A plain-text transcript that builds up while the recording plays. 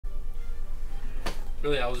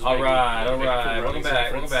Really, I was. All right. Welcome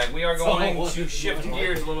back. We are going to shift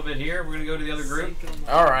gears a little bit here. We're going to go to the other group.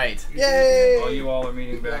 All right. Yay! While you all are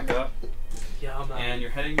meeting back up. Yeah, I'm out. And you're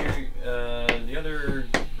heading to the other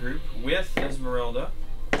group with Esmeralda.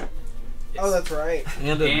 Oh, that's right.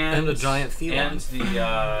 And a giant feline. And the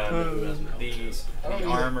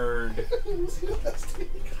armored.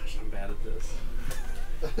 Gosh, I'm bad at this.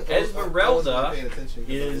 Esmeralda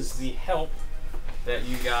is the help that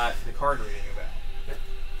you got the card reading about.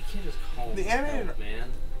 You can't just call them The the animated- help, man.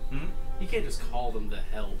 Hmm? You can't just call them the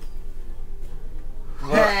help.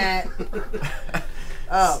 Sorry.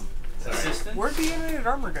 Assistant? Where'd the animated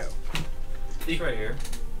armor go? It's right here.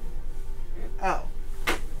 Oh.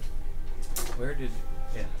 Where did...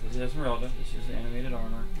 Yeah, this is Esmeralda. This is the animated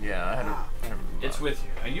armor. Yeah, I had a It's with you.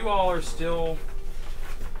 Now, you all are still...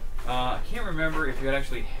 I can't remember if you had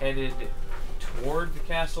actually headed toward the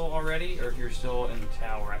castle already, or if you're still in the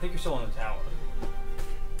tower. I think you're still in the tower.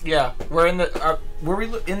 Yeah, we're in the. Were we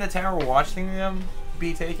in the tower watching them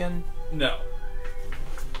be taken? No.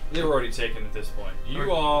 They were already taken at this point.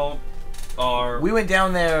 You all are... We went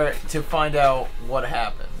down there to find out what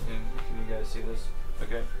happened. Can you guys see this?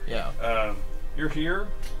 Okay. Yeah. You're here.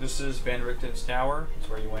 This is Van Richten's tower. It's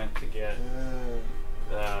where you went to get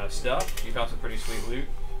stuff. You found some pretty sweet loot.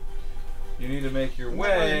 You need to make your Isn't that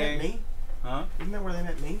where they way... met me? Huh? Isn't that where they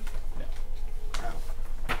met me? Yeah.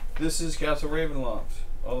 Oh. This is Castle Ravenloft,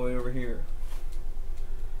 all the way over here.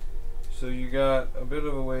 So you got a bit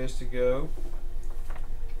of a ways to go.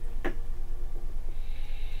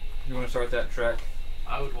 You want to start that trek?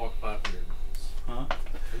 I would walk 500 miles. Huh?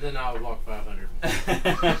 And then I would walk 500 miles.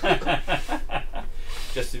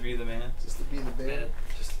 Just to be the man? Just to be the bear.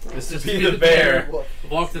 Just to be the bear.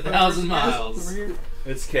 Walked 1,000 miles. Over here.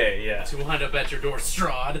 It's K, yeah. To wind up at your door,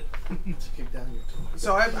 Strahd. Kick down your toe.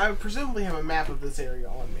 So I presumably have a map of this area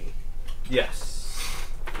on me, Yes.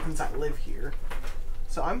 since I live here.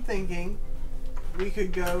 So I'm thinking we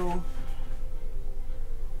could go...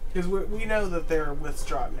 Because we know that they're with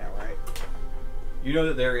Strahd now, right? You know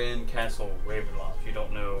that they're in Castle Ravenloft. You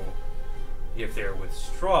don't know if they're with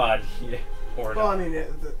Strahd or Well, not. I mean,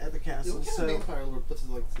 at the Yeah, castle. what kind of So vampire lord puts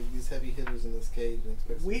like these heavy hitters in this cage and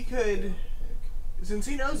expects we could, since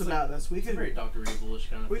he knows about us, we It's a could very Dr. Evil-ish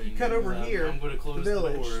kind of we thing. could cut over here, I'm going to close the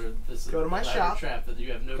village, the door. This is go to my a ladder shop. trap that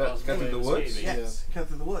you have no Cut possibility through of the woods? escaping. yes, cut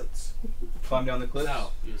through the woods. Climb down the cliffs?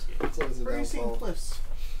 No, you escape. It's always a Where are you seeing downfall. cliffs?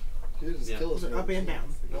 Dude, just Yeah. kill us. Those are up and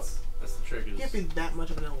down. That's the trick. It can't be that much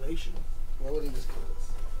of an elevation. Why would he just kill us?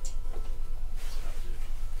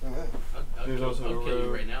 Alright. I'd There's also kill a you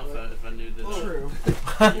road. right now if I knew that. True.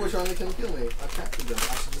 People were trying to come kill me. I captured them.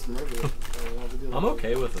 I should just murder them. I don't want to deal I'm with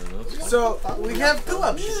okay with it. That's fine. So we have two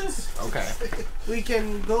options. Okay. We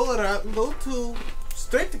can go around, go to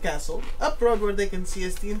straight to castle, up road where they can see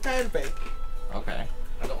us the entire way, Okay.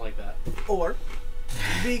 I don't like that. or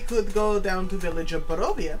we could go down to village of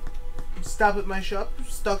Barovia, stop at my shop,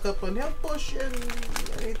 stock up on health potion,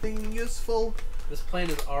 anything useful. This plan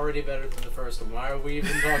is already better than the first one. Why are we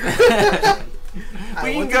even talking about this? I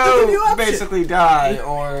We can want to give you go option. basically die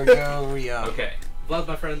or go re-up. Okay. Vlad,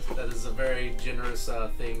 my friend, that is a very generous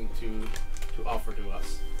thing to offer to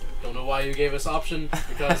us. Don't know why you gave us option,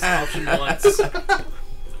 because option once.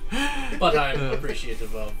 But I'm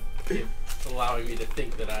appreciative of it allowing me to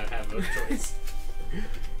think that I have a choice.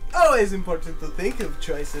 Always important to think of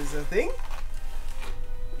choice as a thing,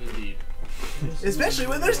 Indeed. especially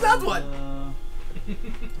when there's not one.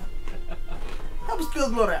 Helps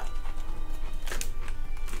build morale.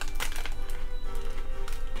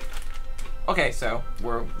 Okay, so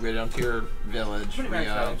we're down to your village. How many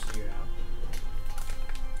max items do you have?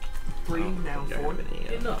 3, now 4.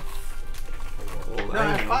 Enough. No, I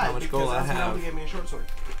have 5 How much gold I because have? gave me a short sword.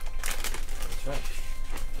 That's right.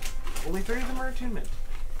 Only 3 of them are attunement.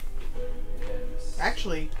 Yes.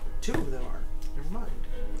 Actually, 2 of them are. Never mind.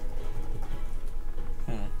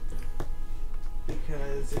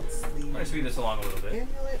 Because it's the I'm going to speed this along a little bit.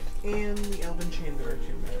 amulet and the elven chandler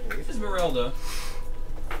attunement, I This is believe. Esmeralda,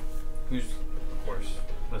 who's, of course,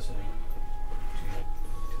 listening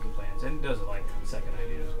to the plans, and does like the second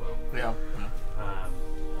idea as well. Yeah.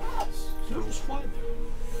 So,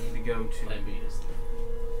 you need to go Plan B is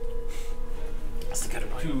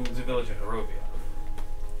to the village of Barovia.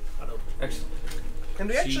 I don't. Excellent. And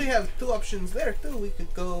we actually have 2 options there too. We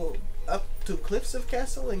could go up to Cliffs of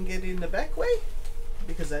Castle and get in the back way,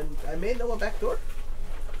 because I may know a back door.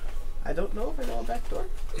 I don't know if I know a back door.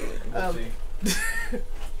 We'll see.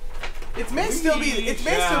 It may still be. It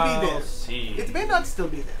may still be there. See. It may not still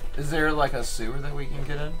be there. Is there like a sewer that we can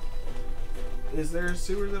get in? Is there a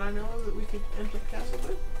sewer that I know of that we could enter the castle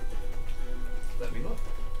through? Let me look.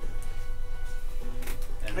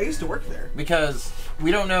 I used to work there. Because we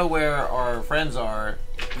don't know where our friends are,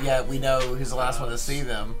 yet we know who's the last one to see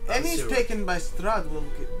them. Any's taken by Strahd will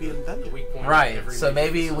be in the The dungeon. weak point of Right, every so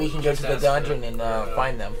maybe mission, we so can go just to the ask dungeon the- and for,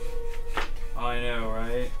 find them. I know,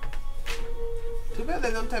 right? Too bad they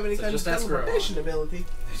don't have any So kind of just ask teleportation ability.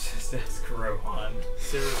 Just ask Rohan.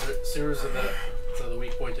 Sewers are the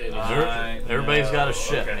weak point to any. Everybody's got a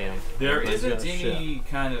ship, Okay. man. There Everybody's isn't got a ship. any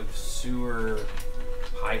kind of sewer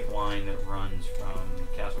pipeline that runs from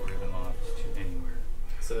Castle Ravenloft to anywhere.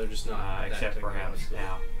 So they're just not. that Except perhaps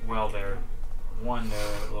technological. now. Well, they're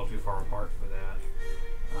a little too far apart for that.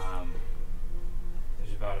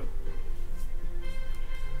 There's about a.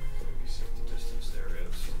 Let me see what the distance there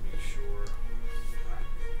is to be sure.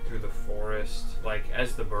 Through the forest, like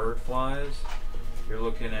as the bird flies, you're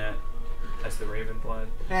looking at. As the raven flies,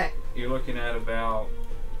 you're looking at about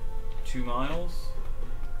 2 miles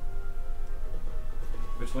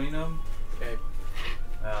between them. Okay.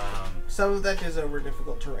 Some of that is over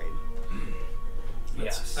difficult terrain.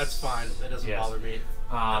 Yes, That's fine. That doesn't Yes. bother me.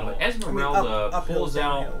 at all. Esmeralda up hills, pulls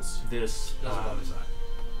down out hills. this Doesn't bother me.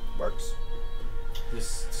 Works.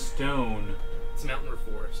 this stone It's mountain or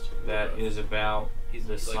forest. that is about He's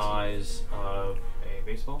the like some- size of a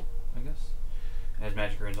baseball, I guess. It has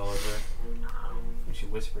magic runes all over it. And she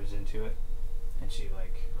whispers into it, and she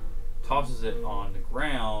like tosses it on the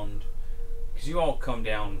ground, because you all come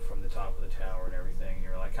down from the top of the tower and everything.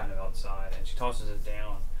 You're like kind of outside, and she tosses it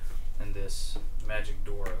down, and this magic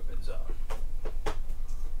door opens up.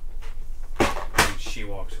 And she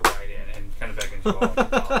walks right in and kind of beckons you all to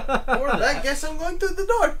follow. Or I that. guess I'm going through the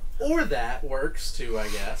door. Or that works too, I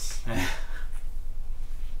guess.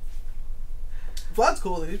 Vlad's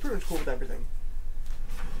cool. He's pretty much cool with everything.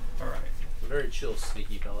 All right. Very chill,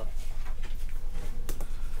 sneaky fella.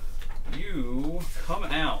 You come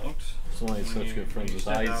out. That's why he's when such you- good friends when you with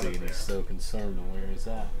step out Izzy, of and he's there. so concerned on where he's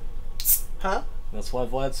at. Huh? That's why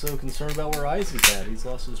Vlad's so concerned about where Izzy's at. He's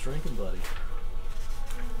lost his drinking buddy.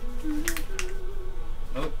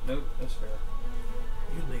 Nope, that's fair.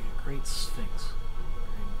 You'd make a great sphinx.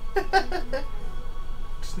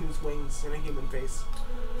 Just in his wings and a human face.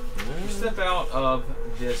 You step out of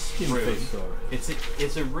this Human room. face already.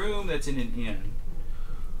 It's a room that's in an inn.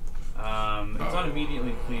 It's not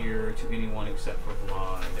immediately clear to anyone except for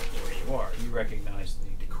Vlad where you are. You recognize the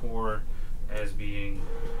decor as being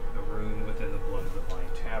the room within the Blood of the Vine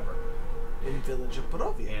Tavern In Village of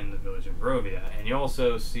Barovia. in the village of Barovia. And you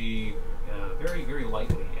also see, very, very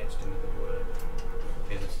lightly etched into the wood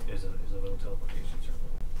is a little teleportation circle.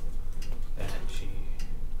 And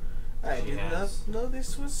I she did not has- know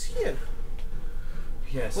this was here.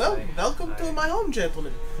 yes. Well, welcome to my home,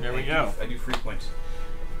 gentlemen. There we I go. I do frequent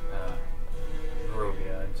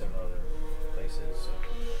Barovia and some other places, so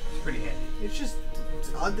it's pretty handy. It's just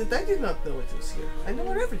odd that I did not know it was here. I know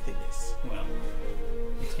where everything is. Well,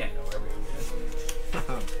 you can't know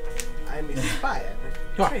everything. I'm a spy.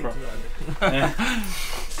 I'm trained to run.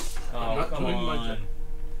 Oh, not come doing my on. job.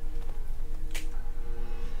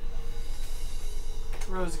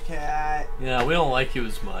 Rose cat. Yeah, we don't like you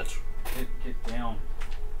as much. Get down.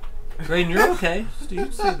 Graydon, you're okay.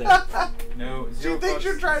 Steve, stay there. No, She zero thinks bucks.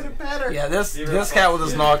 you're trying to pet her. Yeah, this Zero cat will bucks.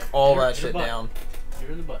 just knock all You're that in shit the butt. down.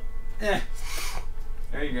 You're in the butt. Eh.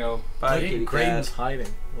 There you go. Bye, Hey, kitty Graydon's cat. hiding.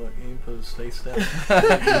 Look, he put his face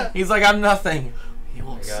down. He's like, I'm nothing. He I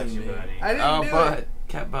won't got see you, me. buddy. I didn't Oh, do butt.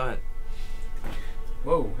 Cat butt.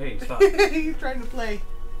 Whoa, hey, stop. it. You're trying to play.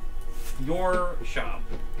 Your shop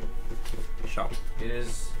Shop.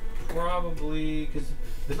 is probably, because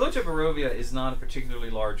the village of Barovia is not a particularly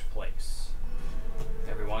large place.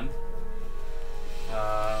 Everyone.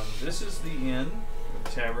 This is the inn, the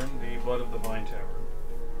tavern, the Blood of the Vine Tavern.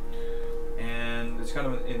 And it's kind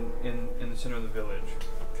of in the center of the village.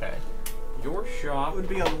 Okay. Your shop, It would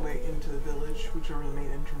be on the way into the village, whichever the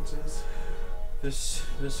main entrance is.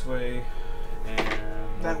 this way, and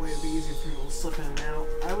That way it'd be easier for people to slip in and out.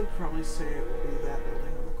 I would probably say it would be that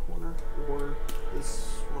building on the corner, or this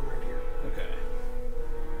one right here. Okay.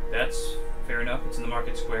 That's fair enough. It's in the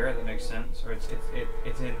market square. That makes sense. Or it's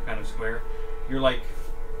in kind of square. You're like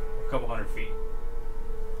a couple hundred feet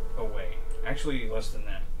away. Actually, less than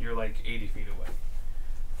that. You're like 80 feet away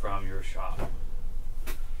from your shop,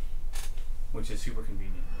 which is super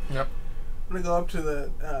convenient. Yep. I'm gonna go up to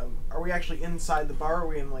the. Are we actually inside the bar? Or are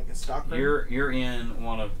we in like a stock room? You're in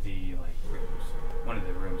one of the like rooms, one of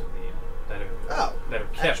the rooms of the inn that are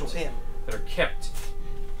kept actual inn. that are kept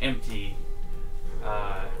empty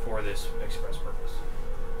for this express purpose.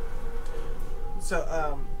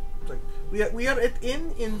 So like we are at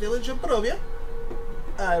inn in Village of Barovia.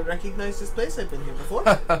 I recognize this place. I've been here before.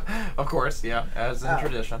 Of course, yeah, as in Oh.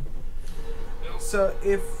 tradition. So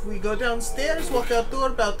if we go downstairs, walk out door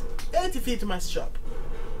about 80 feet to my shop.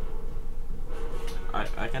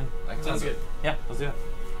 I can. Sounds good. Yeah, let's do it.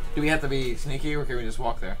 Do we have to be sneaky, or can we just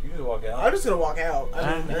walk there? You just walk out. I'm just gonna walk out.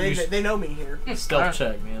 I mean, they know me here. Stealth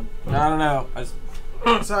check, man. I don't know.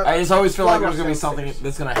 So I just always feel like there's walk gonna be something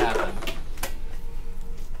downstairs. that's gonna happen.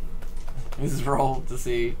 We just roll to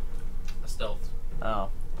see. A stealth. Oh.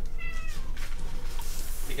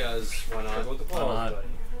 Because why Go not? with the Why claws, not? buddy.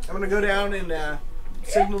 I'm gonna go down and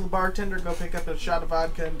signal the bartender, go pick up a shot of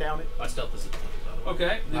vodka and down it. My stealth is a 20, by the way.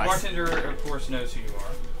 Okay, the Nice. bartender, of course, knows who you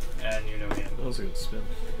are, and you know him. That was a good spin.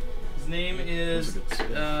 His name is, That was a good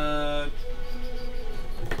spin.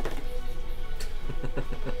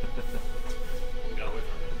 Got away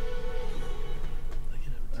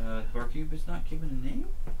from the barkeep is not given a name?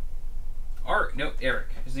 No, Eric.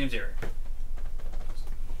 His name's Eric.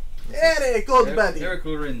 Eric, old buddy. Eric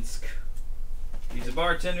Lorinsk. He's a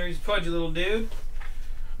bartender. He's a pudgy little dude.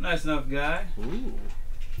 Nice enough guy. Ooh.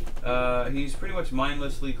 He's pretty much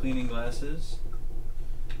mindlessly cleaning glasses.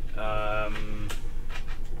 That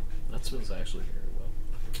smells actually very well.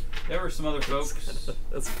 There were some other folks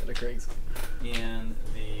That's kind of crazy. in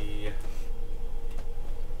the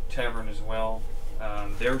tavern as well.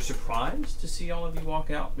 They were surprised to see all of you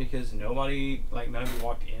walk out because none of you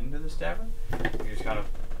walked into this tavern. You're just kind of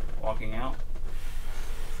walking out.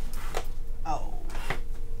 Oh.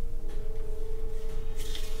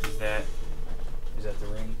 Is that the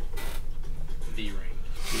ring? The ring.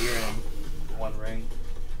 You're in. One ring.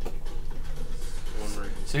 One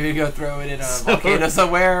ring. So you go throw it in a volcano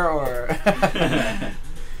somewhere, or?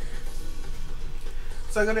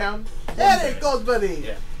 So I go down. Eric, old buddy.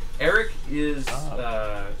 Yeah. Eric is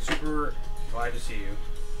Oh. super glad to see you.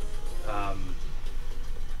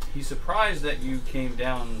 He's surprised that you came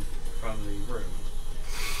down from the room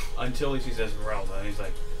until he sees Esmeralda, and he's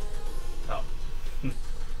like, "Oh,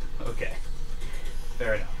 okay,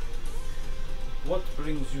 fair enough. What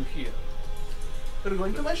brings you here?" We're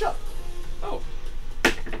going to my shop. Oh,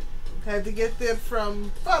 Had to get there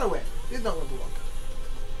from far away. You don't want to walk.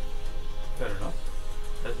 fair enough.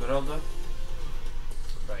 Esmeralda.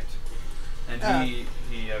 Right. And he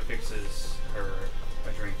fixes her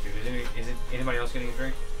a drink too. Is anybody else getting a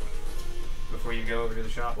drink before you go over to the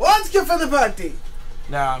shop? Vodka for the party.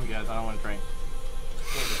 No, I'm good. I don't want to drink.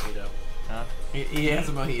 Mojito. Huh? He has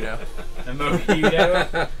a mojito. A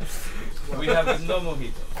mojito. We have no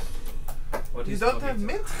mojitos. What You is don't mojito? have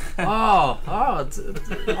mint?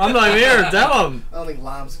 I'm not here. Tell him. I don't think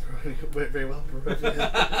limes grow very well.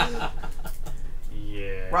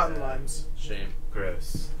 Yeah. Rotten limes. Shame.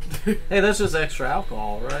 Gross. Hey, that's just extra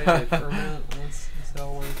alcohol, right? They ferment. That's how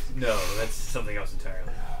it works. No, that's something else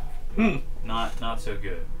entirely. Not so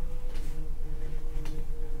good.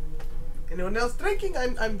 Anyone else drinking?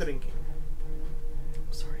 I'm drinking.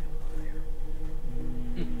 Sorry.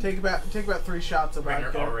 Take about 3 shots of Rainer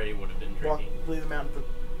vodka. already would have been Walk, drinking. leave them out.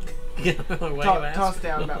 Toss Toss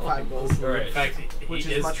down about 5 goals. Alright. In fact, Which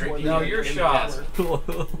he is is much more drinking. than No, your in the shop. castle.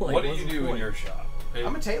 What do you do in your shop?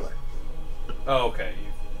 I'm a tailor. Oh, okay.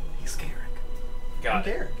 He's Garrick. I'm Got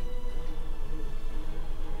it. Derek.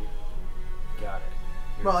 Got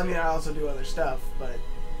it. Well, I mean, I also do other stuff, but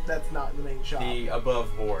that's not the main shop. The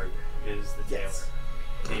above board is the tailor. Yes.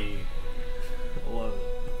 The Love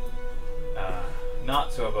it.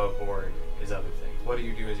 not so above board is other things. What do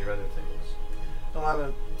you do as your other things? Well, I'm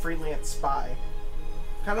a freelance spy.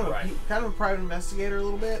 Kind of Right. a private investigator a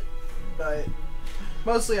little bit, but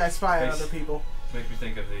mostly I spy on Nice. other people. Make me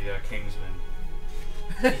think of the Kingsman.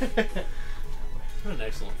 What an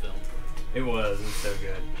excellent film. It was so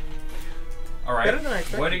good. All right. Better than I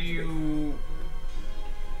expected What do it to you?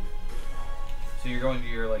 So you're going to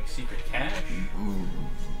your like secret cache?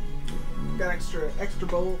 Got extra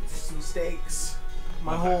bolts, some steaks.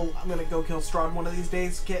 My Okay. whole I'm gonna go kill Strahd one of these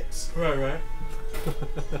days kits. Right.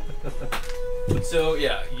 So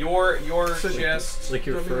yeah, your So- chest. Like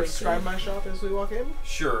Do you your want me to first describe scene. my shop as we walk in?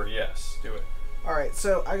 Sure. Yes. Do it. Alright,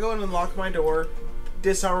 so I go in and lock my door,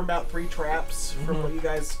 disarm about 3 traps from what you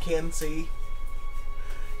guys can see,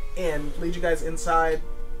 and lead you guys inside.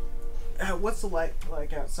 What's the light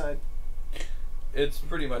like outside? It's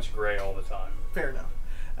pretty much gray all the time. Fair enough.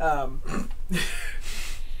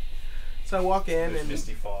 So I walk in There's and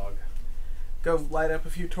misty fog. go light up a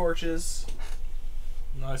few torches.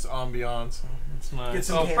 Nice ambiance. It's nice. Get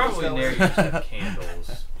some Oh, candles probably in there going. you just have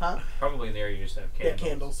candles. Huh? Probably in there you just have Yeah, candles.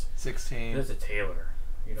 candles. 16. There's a tailor.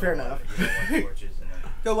 You don't Fair want- enough. You don't want torches in a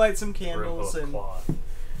Go light some room full candles of and cloth.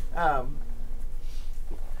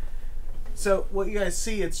 So what you guys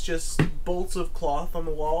see, it's just bolts of cloth on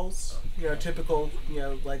the walls. You know, typical,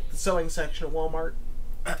 like the sewing section at Walmart.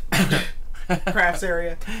 crafts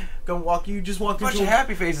area. Go walk. You just walked Bunch into of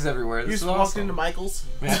happy faces everywhere. you This just is walked awesome. into Michael's.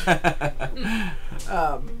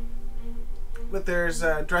 But there's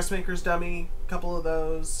a dressmaker's dummy, a couple of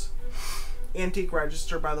those, antique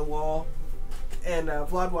register by the wall, and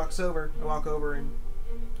Vlad walks over. I walk over and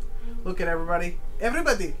look at everybody.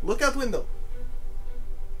 Everybody, look out window.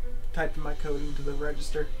 Typing my code into the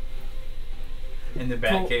register. In the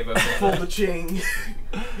bat cave up Pull the ching.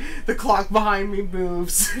 The clock behind me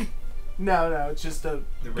moves. No, it's just a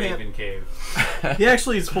the Raven Cave. He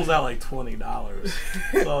actually just pulls out like $20.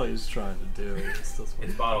 That's all he's trying to do. It's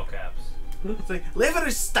bottle caps. It's like, lever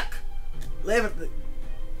is stuck. Lever.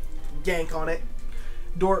 Yank on it.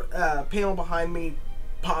 Door, panel behind me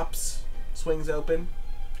pops, swings open.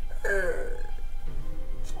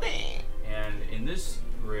 And in this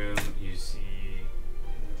room, you see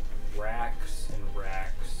racks and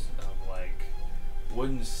racks of like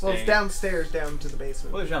wooden stakes. Well, it's downstairs down to the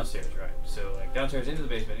basement. Well, there's downstairs, right? So like downstairs into the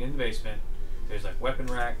basement. In the basement, there's like weapon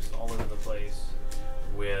racks all over the place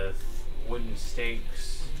with wooden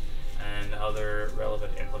stakes and other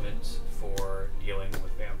relevant implements for dealing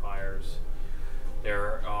with vampires.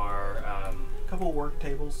 There are A couple work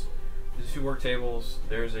tables. there's a few work tables.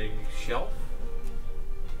 There's a shelf,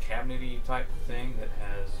 cabinety type thing that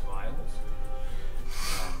has vials.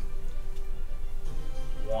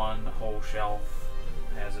 One whole shelf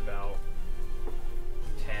has about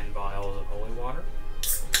 10 vials of holy water.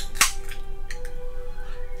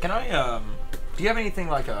 Can I, do you have anything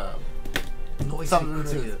like a something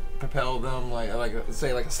to propel them, like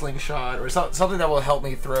say like a slingshot or something that will help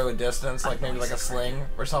me throw a distance, like maybe like a sling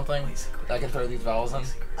or something that I can throw these vials in?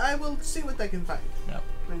 I will see what I can find. Yep.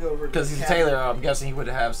 And go over to Because the he's a cabinet. tailor, I'm guessing he would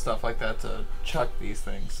have stuff like that to chuck these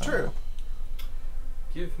things. So. True.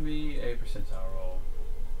 Give me a percentile roll.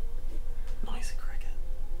 Noisy cricket.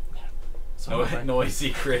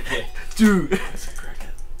 Noisy cricket. Dude. Noisy cricket.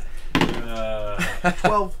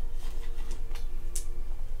 12.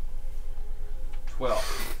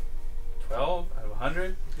 12. 12 out of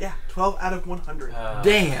 100? Yeah, 12 out of 100.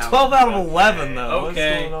 Damn. 12 out of 11, though.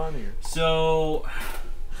 Okay. What's going on here? So,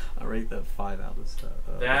 I rate that 5 out of 7.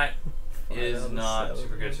 that 5 is out of not 7.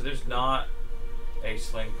 super good. So there's not a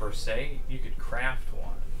sling per se. You could craft one.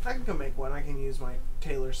 I can go make one. I can use my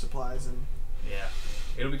tailor supplies and... Yeah.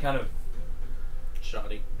 It'll be kind of,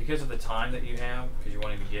 Shoddy. because of the time that you have, because you're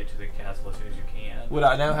wanting to get to the castle as soon as you can. Would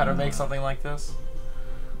I know how to make something like this?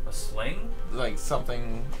 A sling? Like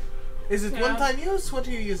something, Is it Yeah. one-time use? What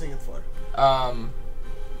are you using it for?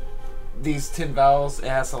 these 10 vowels, it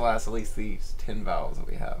has to last at least these 10 vowels that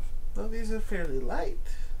we have. Well, these are fairly light.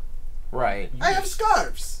 Right. I have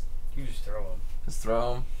scarves. You just throw them. Just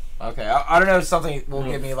throw them. Okay. I don't know if something will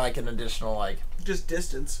give me like an additional like Just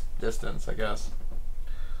distance. distance, I guess.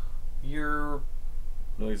 You're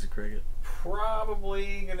Noisy cricket.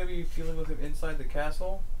 probably going to be dealing with him inside the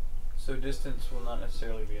castle, so distance will not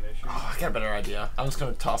necessarily be an issue. Oh, I got a better idea. I'm just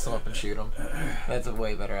gonna toss them up and shoot them. That's a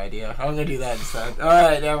way better idea. I'm gonna do that instead. All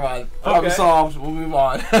right, never mind. Problem Okay. solved. We'll move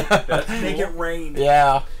on. That's Make cool. it rain.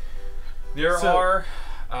 Yeah. There So- are,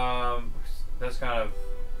 that's kind of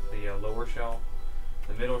the lower shelf.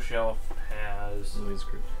 The middle shelf has Noisy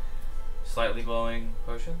cricket. slightly glowing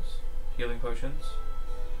potions, healing potions.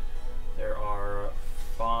 There are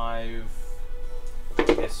 5, I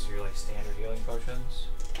guess your like standard healing potions.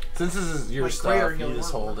 Since this is your Like stuff, greater you healing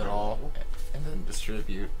just or- hold it all and then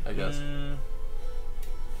distribute, I guess.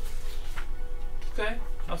 Okay,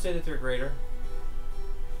 I'll say that they're greater.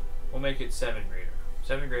 We'll make it 7 greater.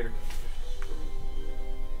 7 greater.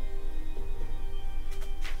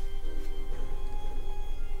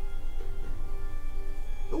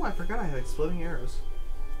 Oh, I forgot I had exploding arrows.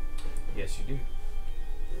 Yes, you do.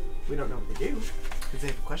 We don't know what they do. Because they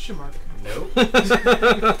have a question mark. Nope.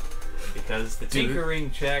 Because the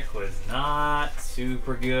tinkering check was not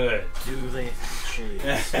super good. Do they actually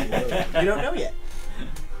explode? You don't know yet.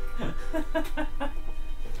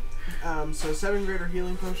 So 7 greater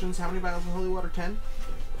healing potions. How many vials of holy water? 10?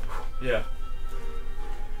 Yeah.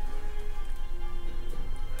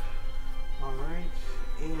 Alright.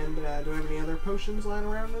 And do I have any other potions lying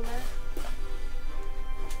around in there?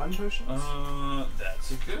 Fun potions?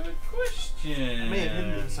 That's a good question. I may have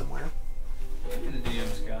hidden them somewhere. In the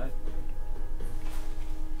DM's guide.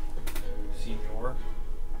 Senior.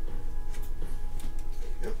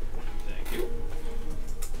 Yep. Thank you.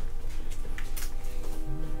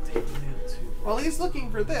 While he's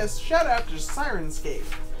looking for this, shout out to Syrinscape.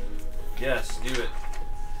 Yes, do it.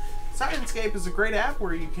 Syrinscape is a great app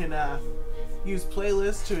where you can use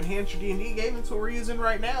playlists to enhance your D&D game. That's what we're using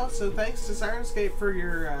right now. So thanks to Syrinscape for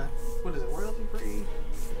your, what is it, royalty free?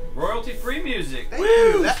 Royalty free music. Thank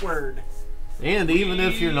you, that word. And even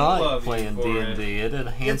if you're not love you playing for D&D, it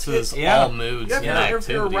enhances yeah. all moods Yeah, and if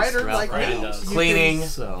you're a activities writer throughout like the me, game. does. Cleaning,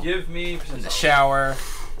 So, Give me in the shower,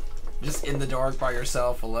 just in the dark by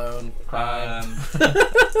yourself, alone, crying.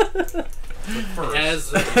 First.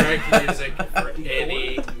 As the correct music for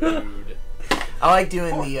any mood. I like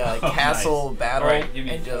doing the castle nice. battle Alright, give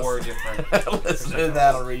me and 4 just different. listen to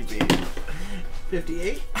that on repeat.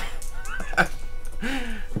 58.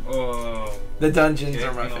 Oh. The dungeons Okay,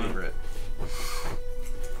 are my hang on. favorite.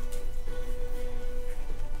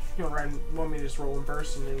 You want me to just roll them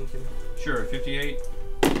first and then you can. Sure, 58.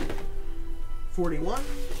 41.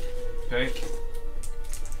 Okay.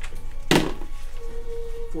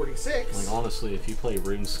 46. like, honestly, if you play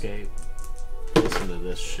RuneScape, listen to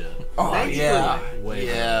this shit. Oh Thank you. yeah, Way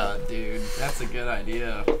yeah, dude, that's a good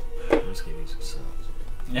idea. RuneScape music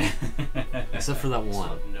sucks. Except for that I one.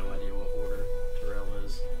 have no idea what order Terrell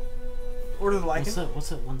is. Order the Lycan. What's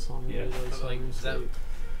that one song? Yeah. Like, is that... Okay,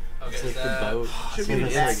 It's is like the that... boat. Should It's be like, the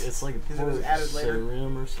it's deck, like, it's like 'cause it was Port added later.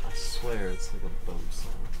 Syrinscape or I swear it's like a boat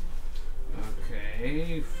song.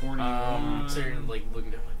 Okay, 41. So you're like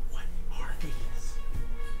looking at like, what are these?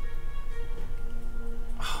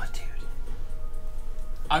 Oh, dude,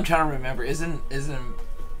 I'm trying to remember. Isn't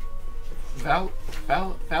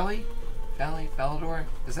Valador?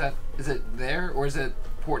 Is it there or is it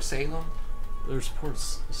Port Salem? There's Port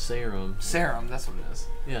Sarum. Sarum, that's what it is.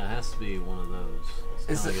 Yeah, it has to be one of those.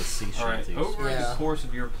 It's Is kinda it- like a sea Alright, shanty. over Yeah. the course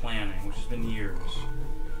of your planning, which has been years,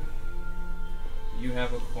 you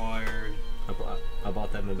have acquired. I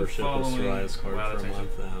bought that membership with following- Soraya card wow, for a that's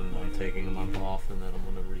month, and I'm taking a month off, and then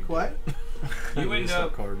I'm gonna read What? You end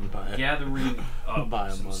up card and buy it. gathering up Buy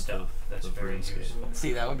a some month stuff that's of very RuneScape. useful.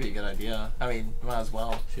 See, that would be a good idea. I mean, might as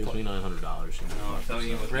well. She owes me $900. And I'll tell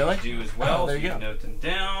you what Really? they do as well, Oh, there so you you can go. note them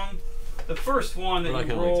down. The first one that But I you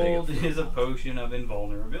can only take it rolled for is a a month. potion of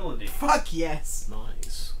invulnerability, Fuck yes.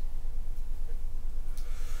 Nice.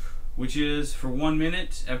 which is for 1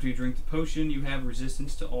 minute after you drink the potion, you have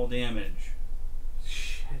resistance to all damage.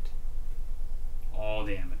 Shit. All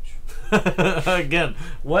damage. Again,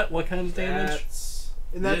 what kind of damage? That's...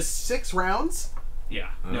 And that's This- 6 rounds?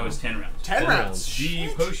 Yeah, no, it's 10 rounds. 10 10 rounds. rounds. The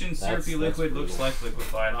Shit. potion syrupy that's liquid looks brutal. like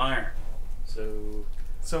liquefied iron. So...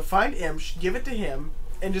 So find Imsh, give it to him,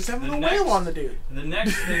 and just have The him next- wail on the dude. The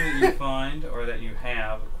next thing that you find, or that you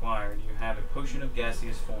have acquired, you have a potion of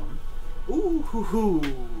gaseous form. Ooh, hoo, hoo.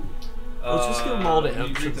 Let's just give them all to when you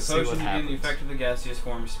Imsh drink and the see potion, what you gain the happens. effect of the gaseous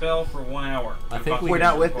form spell for 1 hour. I think We're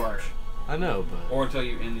not with Imsh. I know, but Or until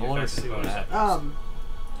you end the I wanna effect of see the what bonus happens. action.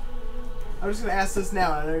 I'm just gonna ask this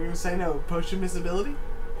now, and are you gonna say no? Potion missability?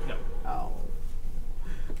 No. Oh.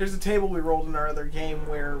 There's a table we rolled in our other game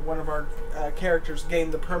where one of our characters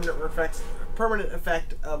gained the permanent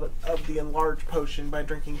effect of the enlarged potion by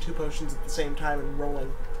drinking 2 potions at the same time and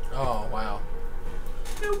rolling. Oh wow.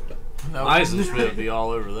 Nope. No. Eisen's gonna be all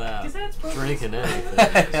over that. Drinking anything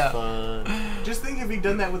is Yeah. fun. Just think if he'd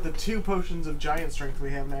done that with the 2 potions of giant strength we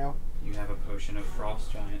have now. You have a potion of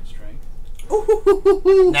frost giant strength.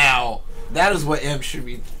 Now, that is what M should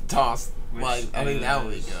be tossed. Which Like, I mean, that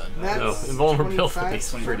would be is- good. That's No, invulnerability is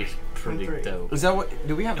 25, pretty 23. dope. Is that what?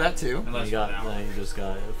 Do we have that too? Unless You got, for an hour. now you just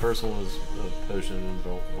got the first one was a potion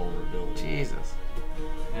of vulnerability. Jesus.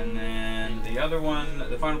 And then the other one,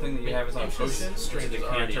 the final thing that you have is not a Imsh's potion, it's a strength is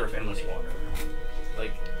already decanter of endless plenty. water.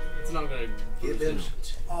 Like, it's not gonna... Give him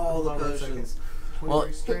all the Hold on 1 second. potions. 23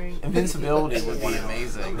 Well, strength. invincibility would be I'm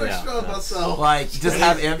amazing. not Yeah, sure of that's- myself. Like, just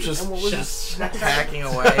have M just And what was this next hacking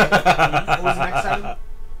item? away. What was the next item?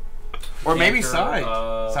 Or maybe Decanter Sai.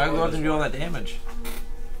 of Sai would go up and endless do all water. that damage.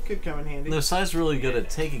 Could come in handy. No, Sai's really good at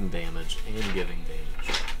taking damage and giving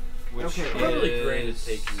damage. Which Okay. I'm not really great at is,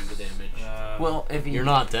 taking the damage. Well, if you... You're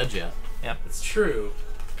not dead yet. It's true.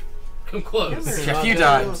 Come close. A few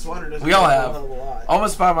times. We all have.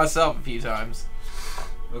 Almost by myself a few times.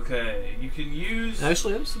 Okay, you can use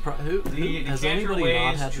Actually, I'm surprised. Who the has decanter anybody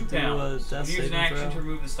not weighs had to 2 do a pounds. death Use an saving action to throw?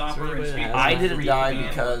 remove the stopper anybody and that speed. has I that? didn't free die command.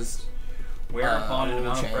 because Whereupon in rule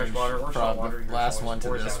amount of change fresh water or from salt the water, your last choice, one to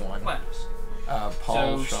pours this out of the one. flask.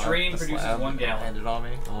 Paul So, shot stream the produces slab 1 and gallon. landed on me.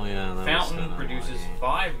 Oh yeah, that Fountain was kinda produces unlucky.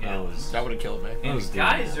 5 That gallons. was- That would have killed me. That And was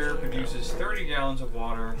geyser damage. produces 30 gallons of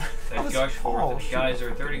water That that was gush forth Paul in a shooting.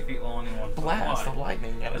 geyser 30 feet long and 1 foot Blast of wide.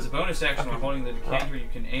 lightning. As a bonus action, while holding the decanter, you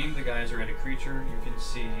can aim the geyser at a creature you can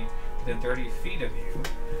see within 30 feet of you.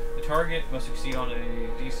 The target must succeed on a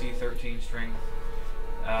DC 13 strength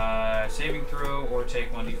saving throw or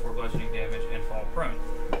take 1d4 bludgeoning damage and fall prone.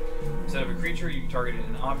 Instead of a creature, you can target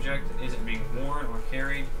an object that isn't being worn or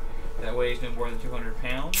carried that weighs no more than 200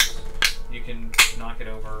 pounds. You can knock it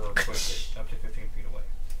over or push it up to 15 feet away.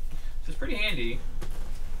 So it's pretty handy.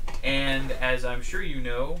 And as I'm sure you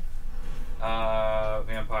know,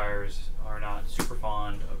 Vampires are not super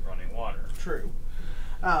fond of running water. True.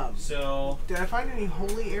 So Did I find any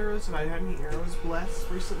holy arrows? Have I had any arrows blessed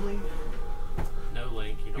recently? No,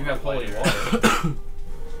 Link. You don't you have holy light water,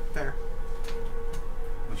 Fair.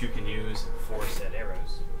 which you can use for said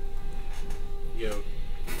arrows. Yo,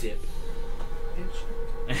 dip.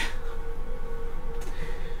 Bitch.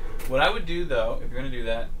 What I would do though, if you're gonna do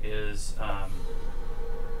that, is because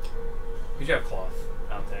you have cloth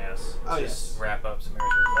out the ass, Oh, just yes. wrap up some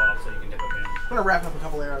arrows with cloth so you can dip them in. I'm gonna wrap up a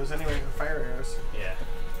couple arrows anyway for fire arrows. Yeah.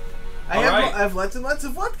 I have lots and lots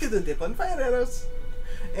of vodka to dip on fire arrows.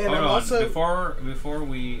 And Hold I'm on. also. Before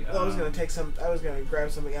we. I was gonna take some. I was gonna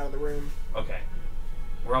grab something out of the room. Okay.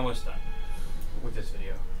 We're almost done with this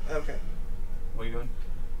video. Okay. What are you doing?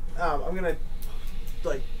 I'm gonna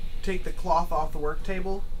like take the cloth off the work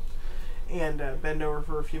table and bend over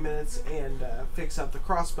for a few minutes and fix up the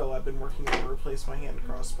crossbow I've been working on to replace my hand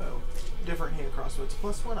crossbow. Different hand crossbow. It's a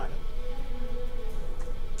 +1 item.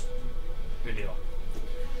 Good deal.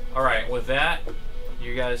 All right. With that,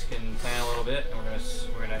 you guys can plan a little bit, and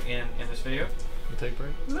we're gonna end this video. You take a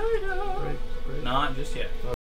break? Later. Break. Not just yet.